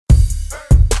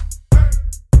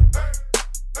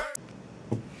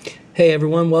Hey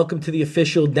everyone, welcome to the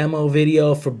official demo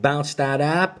video for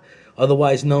BounceThatApp,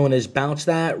 otherwise known as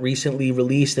BounceThat, recently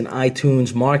released in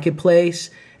iTunes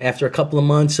Marketplace. After a couple of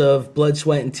months of blood,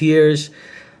 sweat, and tears,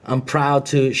 I'm proud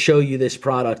to show you this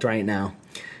product right now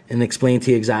and explain to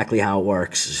you exactly how it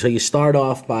works. So you start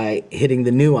off by hitting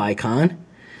the new icon,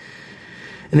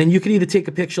 and then you can either take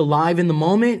a picture live in the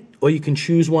moment, or you can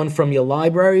choose one from your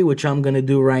library, which I'm going to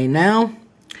do right now.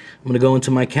 I'm going to go into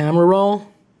my camera roll,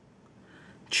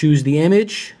 choose the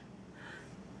image,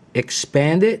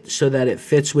 expand it so that it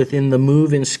fits within the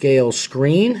move and scale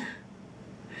screen.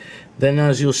 Then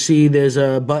as you'll see, there's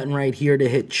a button right here to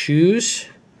hit choose.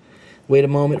 Wait a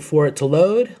moment for it to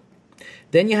load.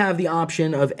 Then you have the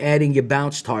option of adding your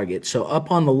bounce target. So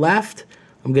up on the left,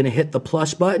 I'm going to hit the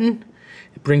plus button.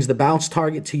 It brings the bounce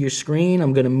target to your screen.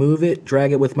 I'm going to move it,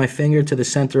 drag it with my finger to the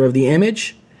center of the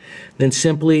image. Then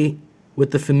simply,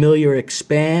 with the familiar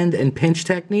expand and pinch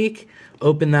technique,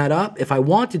 open that up. If I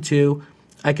wanted to,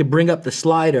 I could bring up the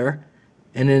slider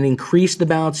and then increase the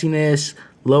bounciness,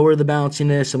 lower the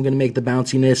bounciness. I'm going to make the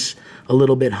bounciness a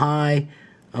little bit high.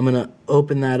 I'm going to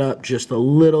open that up just a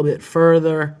little bit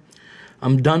further.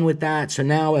 I'm done with that. So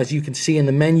now, as you can see in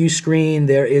the menu screen,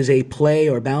 there is a play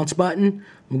or bounce button.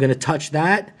 I'm going to touch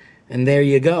that, and there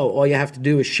you go. All you have to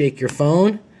do is shake your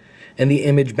phone, and the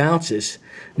image bounces.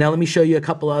 Now let me show you a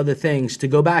couple of other things. To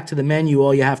go back to the menu,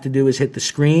 all you have to do is hit the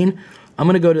screen. I'm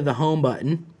going to go to the home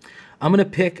button. I'm going to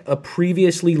pick a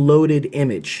previously loaded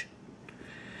image.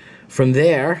 From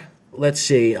there, let's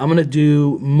see, I'm going to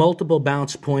do multiple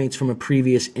bounce points from a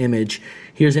previous image.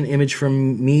 Here's an image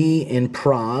from me in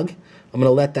Prague. I'm going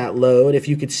to let that load. If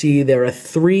you could see, there are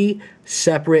 3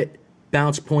 separate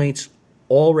bounce points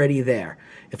already there.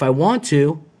 If I want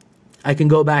to, I can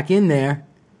go back in there,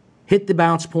 hit the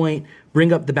bounce point,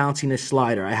 bring up the bounciness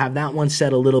slider. I have that one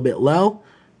set a little bit low,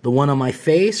 the one on my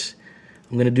face.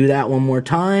 I'm going to do that one more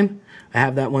time. I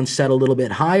have that one set a little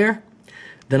bit higher.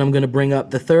 Then I'm going to bring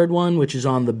up the third one, which is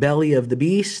on the belly of the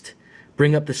beast.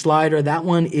 Bring up the slider. That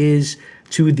one is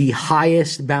to the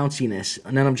highest bounciness.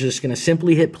 And then I'm just going to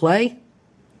simply hit play.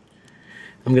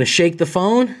 I'm going to shake the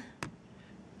phone.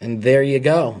 And there you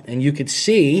go. And you could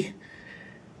see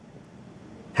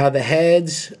how the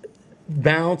heads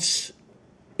bounce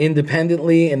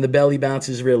independently and the belly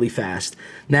bounces really fast.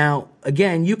 Now,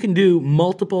 again, you can do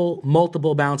multiple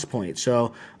bounce points.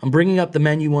 So I'm bringing up the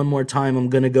menu one more time. I'm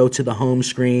going to go to the home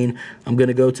screen. I'm going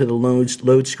to go to the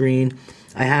load screen.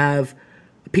 I have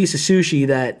a piece of sushi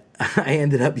that I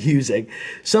ended up using.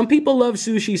 Some people love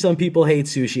sushi. Some people hate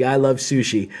sushi. I love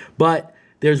sushi. But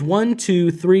there's 1, 2,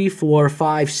 3, 4,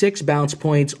 5, 6 bounce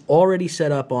points already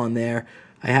set up on there.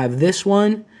 I have this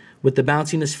one with the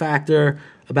bounciness factor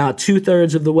about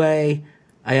 2/3 of the way.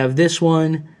 I have this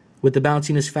one with the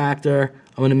bounciness factor.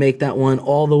 I'm going to make that one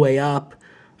all the way up.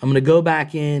 I'm going to go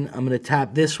back in. I'm going to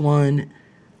tap this one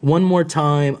more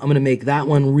time. I'm going to make that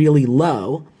one really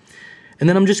low. And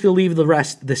then I'm just going to leave the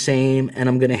rest the same, and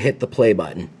I'm going to hit the play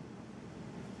button.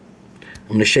 I'm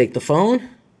going to shake the phone,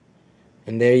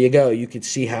 and there you go. You can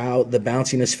see how the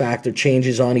bounciness factor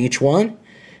changes on each one.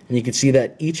 And you can see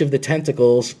that each of the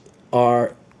tentacles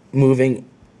are moving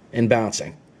and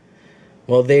bouncing.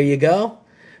 Well, there you go.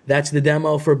 That's the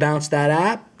demo for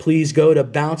BounceThatApp. Please go to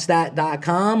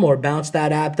BounceThat.com or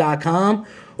BounceThatApp.com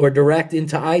or direct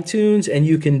into iTunes, and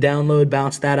you can download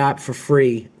BounceThatApp for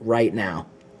free right now.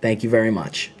 Thank you very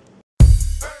much.